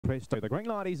press 2. The green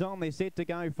light is on. They're set to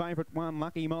go. Favourite 1,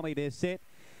 Lucky Molly, they're set.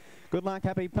 Good luck,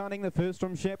 happy punting. The first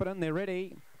from Shepparton. They're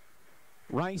ready.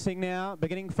 Racing now,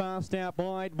 beginning fast out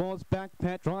wide was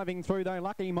Backpat, driving through though.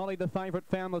 Lucky Molly, the favourite,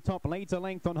 found the top, leads a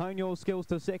length on Hone Your Skills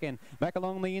to second. Back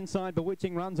along the inside,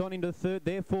 Bewitching runs on into third.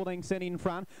 They're 4 lengths set in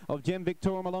front of Gem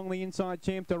Victorium along the inside.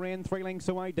 Champ Duran 3 lengths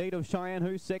away. Deed of Cheyenne,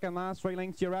 who's second. Last 3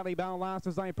 lengths, your Rally Bell last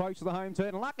as they approach the home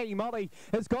turn. Lucky Molly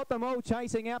has got them all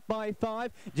chasing out by 5.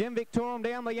 Gem Victorium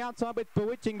down the outside with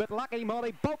Bewitching, but Lucky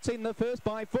Molly bolts in the first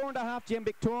by 4.5. Gem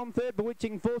Victorium third,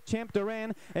 Bewitching fourth. Champ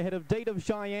Duran ahead of Deed of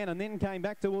Cheyenne, and then came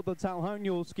back toward the tail. Hone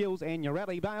Your Skills and your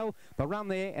Rally Bale. The run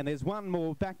there, and there's one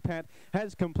more. Backpat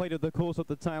has completed the course at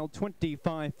the tail,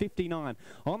 25.59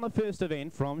 on the first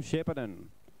event from Shepparton.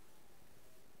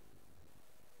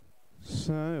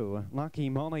 So, Lucky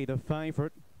Molly, the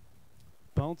favourite,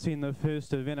 bolts in the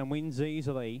first event and wins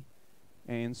easily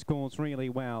and scores really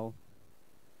well.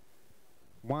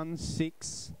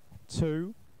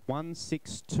 162,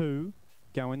 162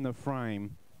 go in the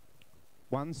frame.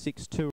 162.